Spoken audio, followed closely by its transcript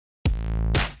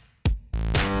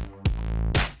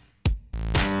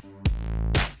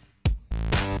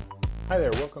Hi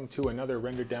there, welcome to another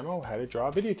render demo, how to draw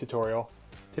a video tutorial.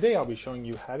 Today I'll be showing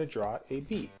you how to draw a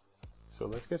bee. So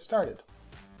let's get started.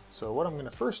 So what I'm going to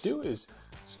first do is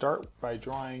start by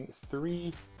drawing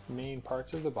three main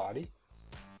parts of the body.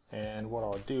 And what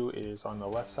I'll do is on the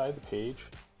left side of the page,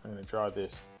 I'm going to draw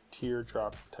this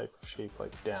teardrop type of shape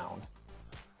like down.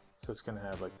 So it's going to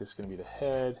have like, this is going to be the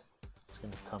head, it's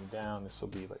going to come down, this will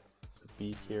be like the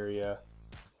beak area,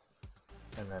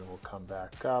 and then we'll come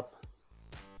back up.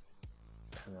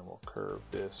 And then we'll curve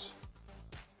this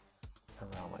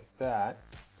around like that.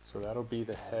 So that'll be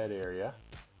the head area.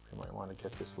 You might want to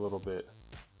get this a little bit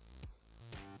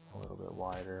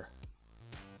wider,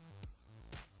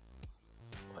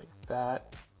 like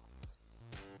that.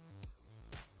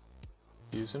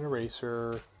 Use an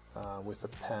eraser with a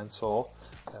pencil.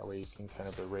 That way you can kind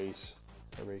of erase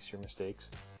your mistakes.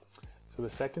 So the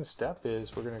second step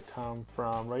is we're going to come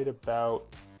from right about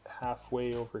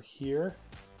halfway over here.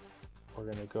 We're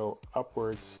going to go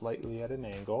upwards slightly at an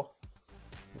angle.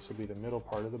 This will be the middle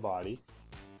part of the body.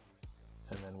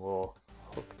 And then we'll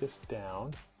hook this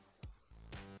down.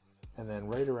 And then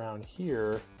right around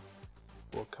here,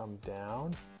 we'll come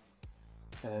down.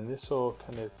 And this will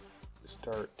kind of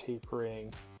start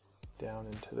tapering down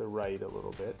and to the right a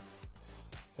little bit.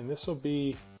 And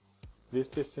this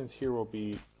distance here will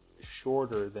be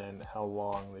shorter than how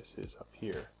long this is up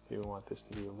here. We want this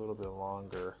to be a little bit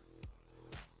longer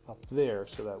up there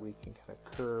so that we can kind of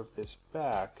curve this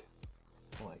back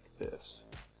like this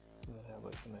and then have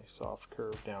like a nice soft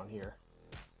curve down here.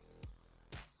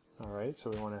 Alright, so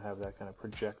we want to have that kind of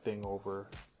projecting over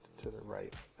to the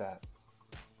right like that.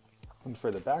 And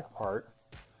for the back part,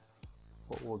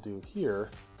 what we'll do here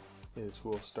is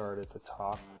we'll start at the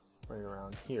top right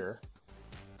around here.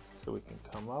 So we can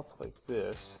come up like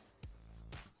this,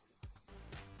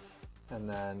 and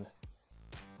then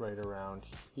right around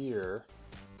here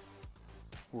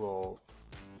we'll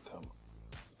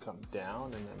come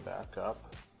down and then back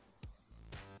up,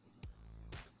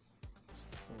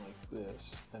 something like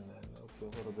this, and then there'll be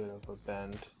a little bit of a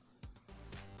bend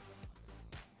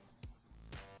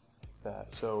like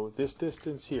that. So this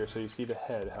distance here, so you see the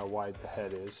head, how wide the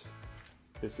head is.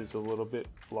 This is a little bit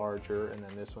larger, and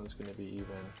then this one's going to be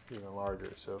even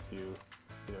larger. So if you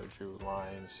drew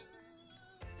lines,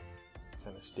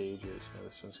 kind of stages,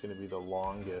 this one's going to be the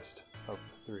longest of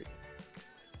the three.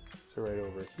 So right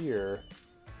over here,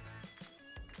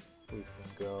 we can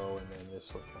go, and then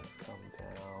this will kind of come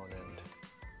down and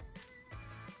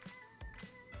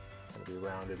kind of be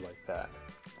rounded like that.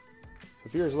 So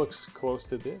if yours looks close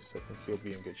to this, I think you'll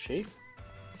be in good shape.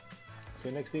 So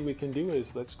the next thing we can do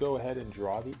is let's go ahead and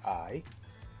draw the eye.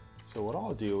 So what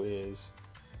I'll do is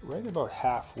right about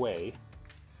halfway,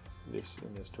 in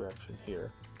this direction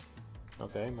here,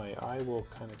 okay, my eye will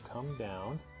kind of come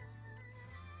down,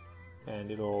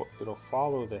 and it'll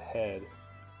follow the head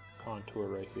contour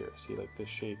right here. See, like this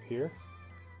shape here?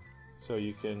 So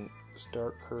you can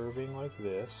start curving like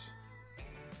this,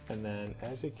 and then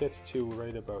as it gets to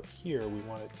right about here, we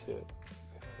want it to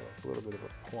have a little bit of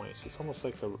a point. So it's almost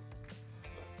like a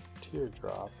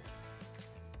teardrop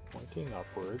pointing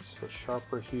upwards. So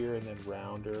sharper here and then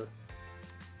rounder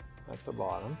at the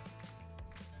bottom.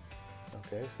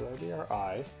 Okay, so that'll be our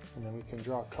eye, and then we can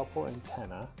draw a couple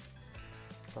antennae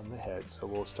from the head. So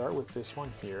we'll start with this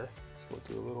one here. So we'll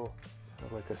do a little kind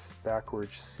of like a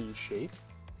backwards C shape,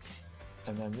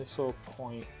 and then this will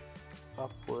point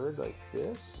upward like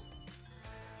this,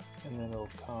 and then it'll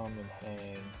come and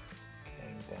hang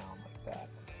down like that.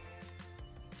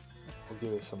 We'll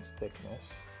give it some thickness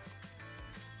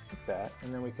like that,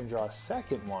 and then we can draw a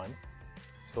second one.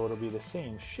 So it'll be the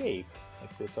same shape,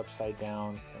 like this upside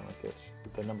down, kind of like this,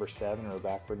 with the number 7 or a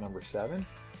backward number 7.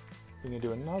 We can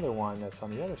do another one that's on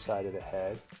the other side of the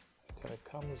head. It kind of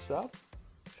comes up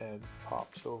and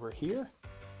pops over here.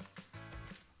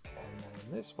 And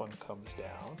then this one comes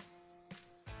down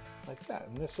like that.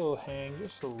 And this will hang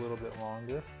just a little bit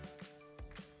longer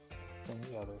than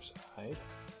the other side.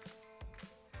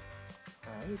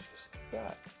 Alright, just like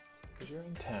that. So there's your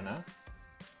antenna.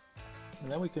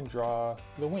 And then we can draw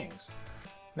the wings.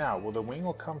 Now, the wing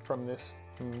will come from this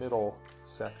middle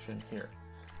section here.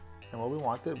 And what we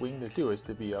want the wing to do is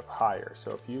to be up higher.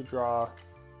 So if you draw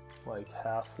like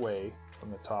halfway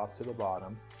from the top to the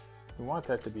bottom, we want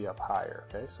that to be up higher,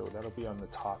 okay? So that'll be on the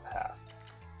top half.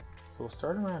 So we'll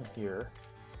start around here,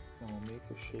 and we'll make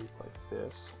a shape like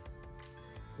this.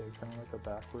 Okay, kind of like a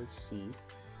backwards C,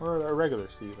 or a regular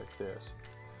C like this.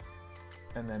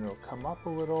 And then it'll come up a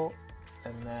little,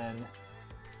 and then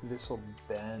this will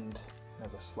bend,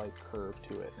 have a slight curve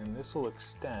to it, and this will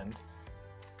extend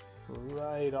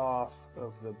right off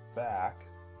of the back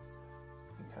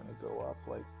can kind of go up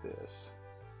like this.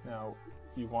 Now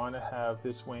you want to have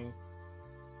this wing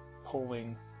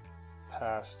pulling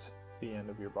past the end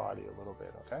of your body a little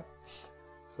bit, okay?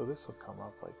 So this will come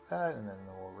up like that, and then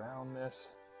we'll round this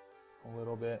a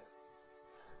little bit.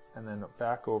 And then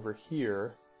back over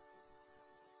here,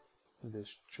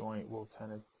 this joint will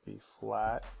kind of be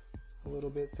flat a little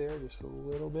bit there, just a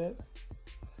little bit.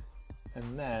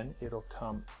 And then it'll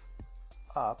come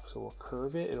up, so we'll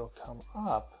curve it, it'll come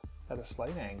up at a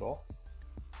slight angle,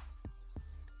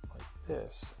 like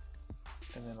this.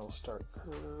 And then it'll start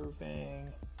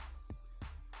curving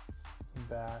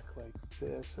back like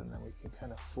this, and then we can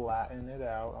kind of flatten it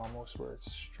out almost where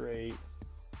it's straight,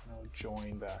 and it'll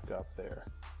join back up there.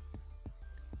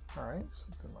 All right,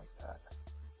 something like that.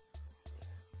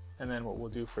 And then what we'll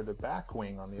do for the back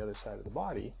wing on the other side of the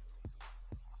body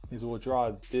is we'll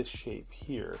draw this shape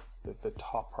here, the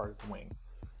top part of the wing.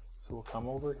 So we'll come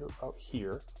over here, out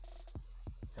here,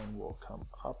 and we'll come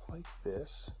up like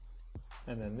this.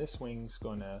 And then this wing's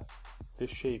gonna,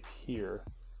 this shape here,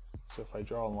 so if I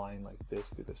draw a line like this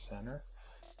through the center,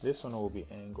 this one will be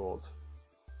angled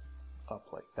up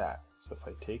like that. So if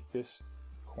I take this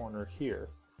corner here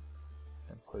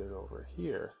and put it over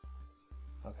here,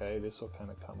 okay, this will kind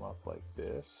of come up like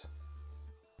this.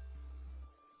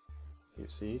 You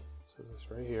see? So this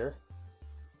right here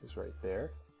is right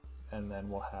there. And then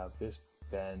we'll have this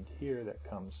bend here that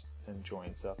comes and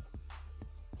joins up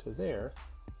to there,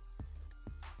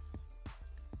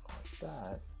 like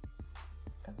that.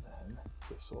 And then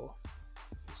this will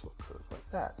curve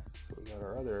like that. So we got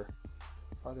our other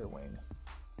wing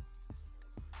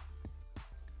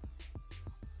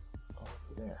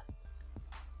over there.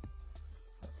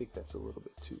 I think that's a little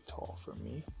bit too tall for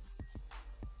me.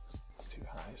 It's too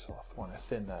high, so I'll want to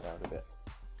thin that out a bit.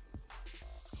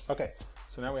 Okay,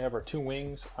 so now we have our two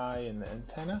wings, eye and the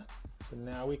antenna. So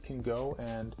now we can go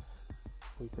and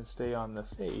we can stay on the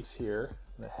face here,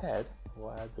 the head.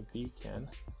 We'll add the beak in,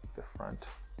 the front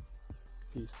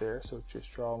piece there. So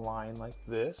just draw a line like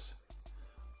this.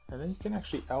 And then you can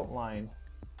actually outline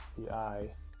the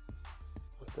eye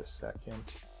with a second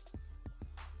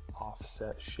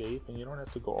offset shape, and you don't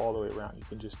have to go all the way around. You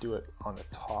can just do it on the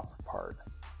top part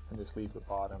and just leave the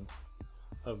bottom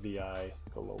of the eye,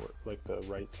 the lower, like the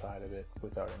right side of it,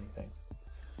 without anything.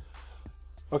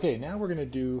 Okay, now we're going to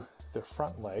do the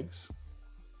front legs.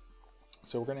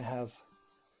 So we're going to have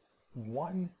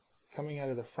one coming out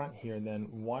of the front here, and then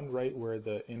one right where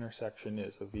the intersection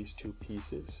is of these two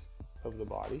pieces of the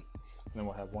body, and then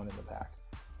we'll have one in the back.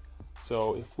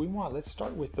 So if we want, let's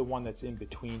start with the one that's in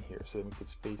between here so that we can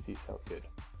space these out good.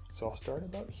 So I'll start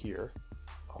about here,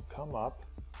 I'll come up,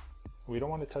 we don't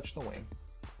want to touch the wing,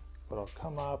 but I'll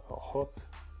come up, I'll hook,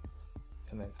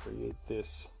 and then create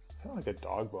this, kind of like a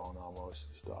dog bone almost,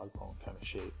 this dog bone kind of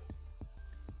shape.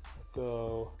 I'll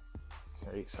go,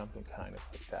 create something kind of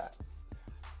like that.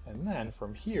 And then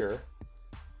from here,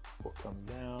 we'll come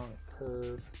down and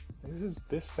curve. And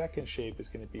this second shape is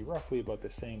going to be roughly about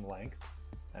the same length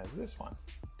as this one.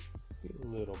 Be a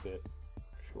little bit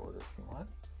shorter if you want.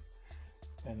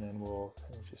 And then we'll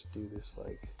kind of just do this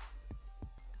like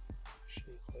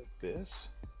shape like this.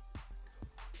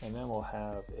 And then we'll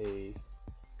have a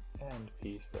end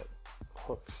piece that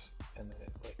hooks and then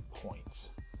it like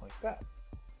points like that.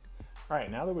 All right,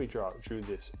 now that we drew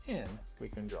this in, we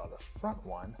can draw the front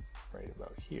one right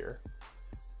about here.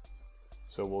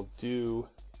 So we'll do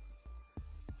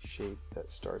shape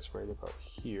that starts right about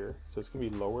here. So it's going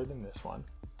to be lower than this one,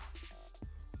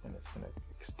 and it's going to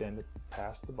extend it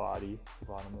past the body, the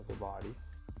bottom of the body,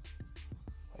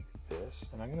 like this.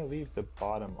 And I'm going to leave the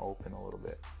bottom open a little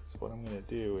bit. So what I'm going to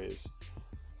do is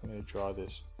I'm going to draw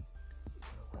this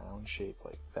round shape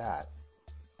like that,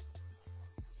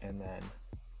 and then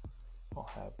I'll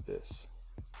have this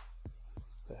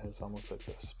that has almost like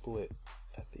a split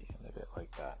at the end of it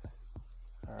like that.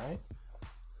 All right.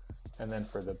 And then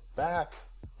for the back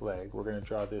leg, we're going to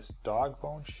draw this dog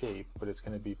bone shape, but it's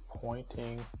going to be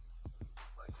pointing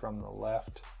like from the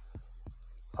left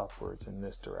upwards in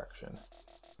this direction.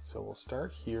 So we'll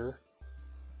start here,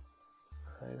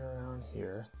 right around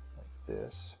here, like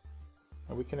this.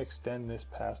 And we can extend this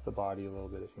past the body a little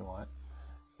bit if you want.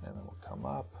 And then we'll come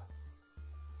up.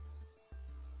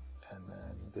 And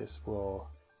then this will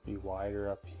be wider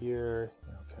up here,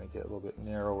 kind of get a little bit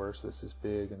narrower. So this is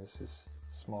big and this is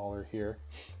smaller here.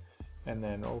 And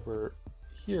then over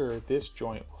here, this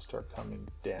joint will start coming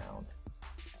down.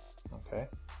 Okay.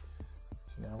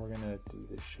 So now we're going to do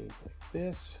this shape like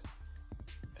this.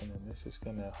 And then this is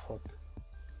going to hook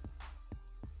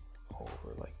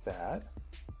over like that.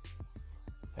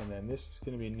 And then this is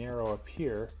going to be narrow up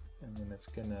here. And then it's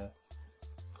going to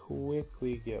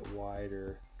quickly get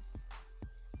wider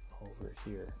over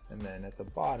here. And then at the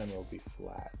bottom, it'll be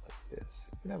flat like this.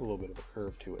 You can have a little bit of a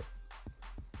curve to it.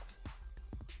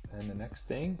 And the next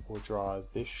thing, we'll draw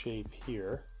this shape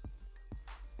here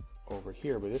over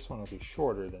here, but this one will be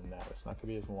shorter than that. It's not going to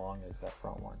be as long as that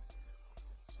front one.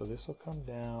 So this will come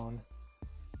down,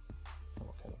 and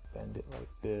we'll kind of bend it like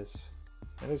this.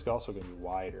 And this is also going to be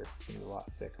wider. It's going to be a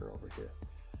lot thicker over here.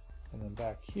 And then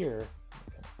back here,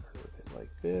 we'll kind of curve it like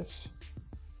this,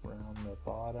 around the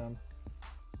bottom,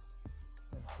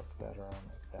 and hook that around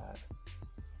like that.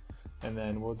 And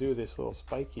then we'll do this little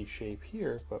spiky shape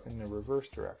here, but in the reverse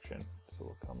direction. So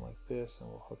we'll come like this, and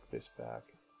we'll hook this back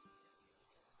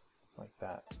like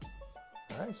that.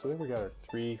 All right, so there we got our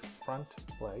 3 front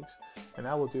legs, and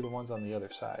now we'll do the ones on the other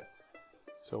side.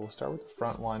 So we'll start with the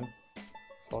front one.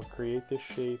 So I'll create this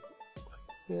shape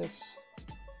like this,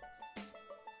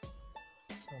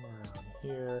 somewhere around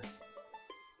here,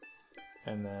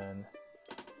 and then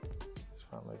this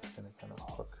front leg's going to kind of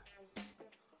hook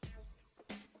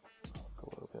a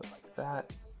little bit like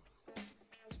that.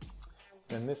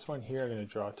 Then this one here I'm going to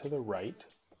draw to the right,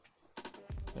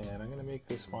 and I'm going to make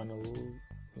this one a little,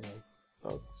 you know,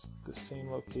 about the same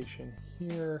location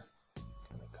here.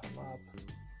 Kind of come up like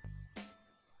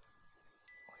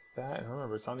that, and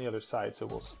remember it's on the other side, so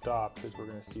we'll stop because we're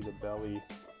going to see the belly,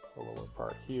 the lower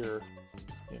part here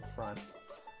in front,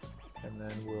 and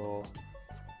then we'll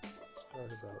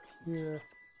start about here,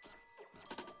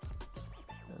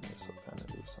 and this will kind of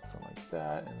do something like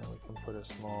that, and then we can put a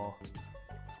small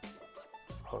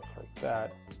hook like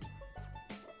that.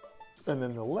 And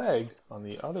then the leg on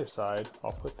the other side,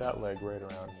 I'll put that leg right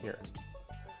around here.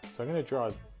 So I'm going to draw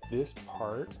this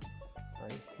part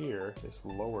right here, this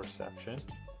lower section.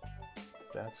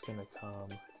 That's going to come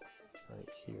right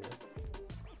here.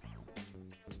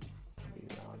 Be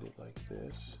rounded like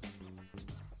this.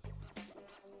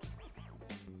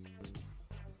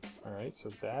 All right, so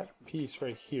that piece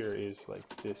right here is like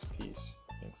this piece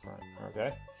in front,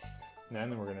 okay? And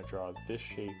then we're going to draw this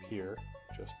shape here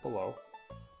just below.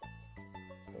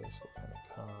 Okay, so we'll kind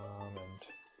of come and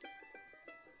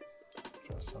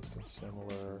draw something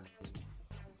similar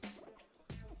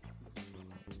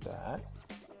like that.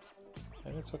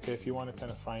 And it's okay if you want to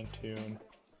kind of fine-tune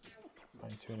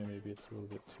it, maybe it's a little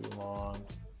bit too long,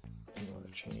 and you want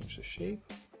to change the shape.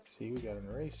 See, we got an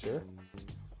eraser.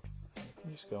 You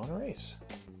can just go and erase.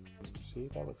 See,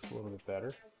 that looks a little bit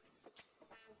better.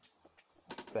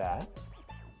 Like that.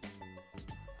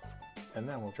 And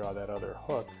then we'll draw that other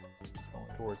hook going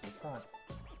towards the front.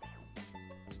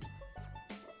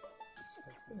 Just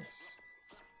like this.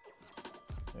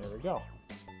 There we go.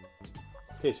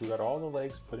 Okay, so we got all the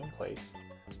legs put in place.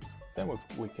 Then what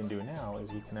we can do now is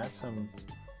we can add some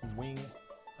wing,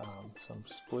 some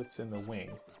splits in the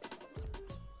wing.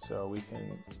 So we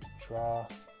can draw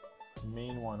the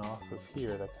main one off of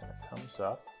here that kind of comes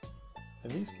up.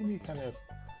 And these can be kind of,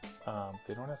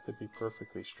 they don't have to be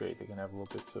perfectly straight. They can have little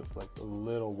bits of like a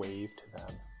little wave to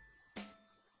them,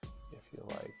 if you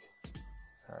like.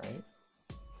 All right.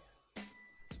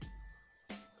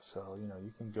 So, you know,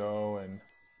 you can go and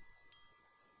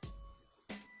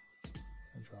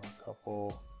draw a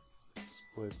couple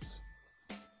splits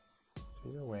to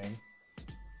your wing,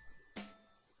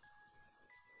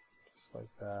 just like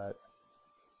that.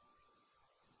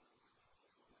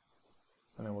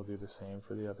 And then we'll do the same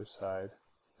for the other side.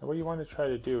 And what you want to try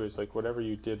to do is, like, whatever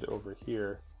you did over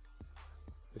here,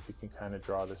 if you can kind of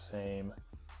draw the same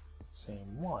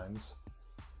ones,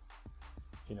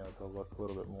 you know, they'll look a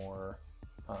little bit more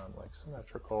like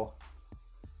symmetrical.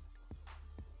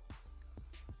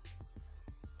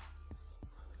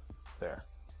 There.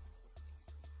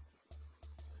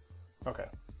 Okay.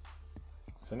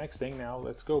 So next thing now,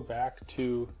 let's go back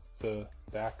to the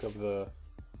back of the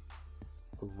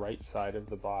right side of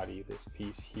the body, this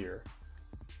piece here,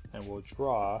 and we'll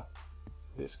draw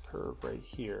this curve right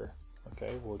here.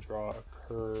 Okay, we'll draw a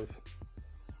curve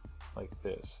like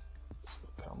this. So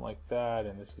we'll come like that,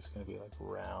 and this is going to be like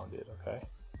rounded. Okay,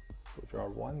 we'll draw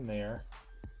one there.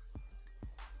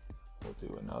 We'll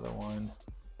do another one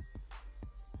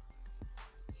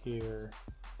here,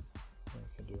 and we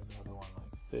can do another one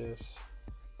like this,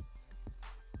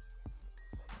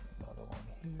 and another one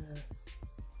here,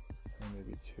 and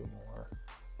maybe two more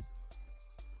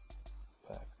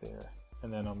back there.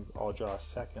 And then I'll draw a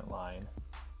second line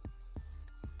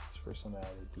just for some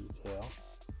added detail,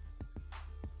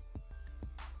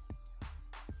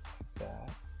 like that.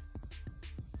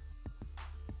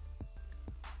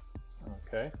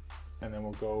 Okay, and then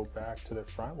we'll go back to the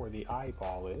front where the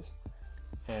eyeball is.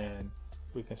 And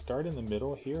we can start in the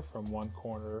middle here from one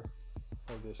corner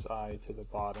of this eye to the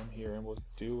bottom here, and we'll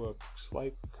do a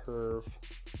slight curve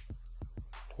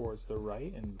towards the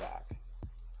right and back.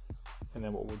 And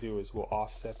then what we'll do is we'll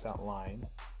offset that line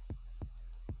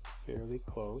fairly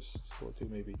close. So we'll do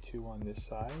maybe 2 on this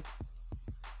side,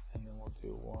 and then we'll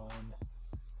do 1,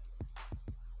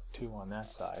 2 on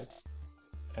that side.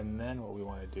 And then what we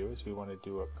want to do is we want to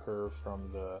do a curve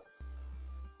from the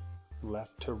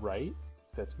left to right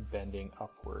that's bending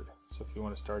upward. So if you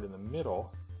want to start in the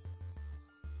middle,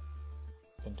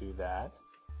 you can do that,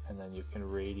 and then you can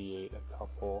radiate a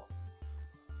couple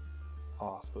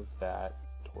off of that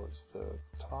towards the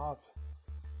top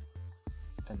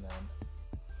and then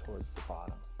towards the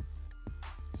bottom,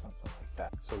 something like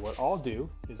that. So what I'll do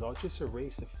is I'll just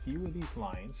erase a few of these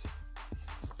lines.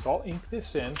 So I'll ink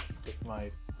this in with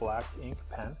my black ink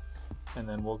pen, and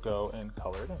then we'll go and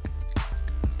color it in.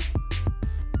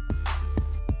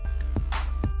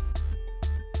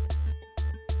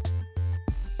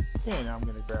 Okay, now I'm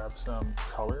going to grab some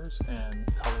colors and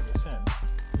color this in.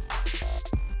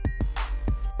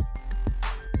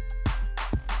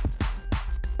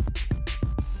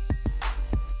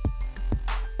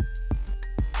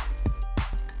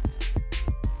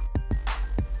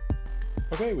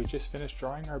 Okay, we just finished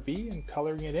drawing our bee and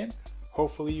coloring it in.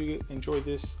 Hopefully you enjoyed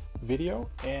this video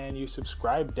and you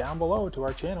subscribe down below to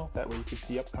our channel. That way you can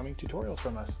see upcoming tutorials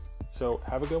from us. So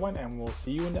have a good one, and we'll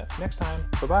see you next time.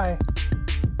 Bye-bye.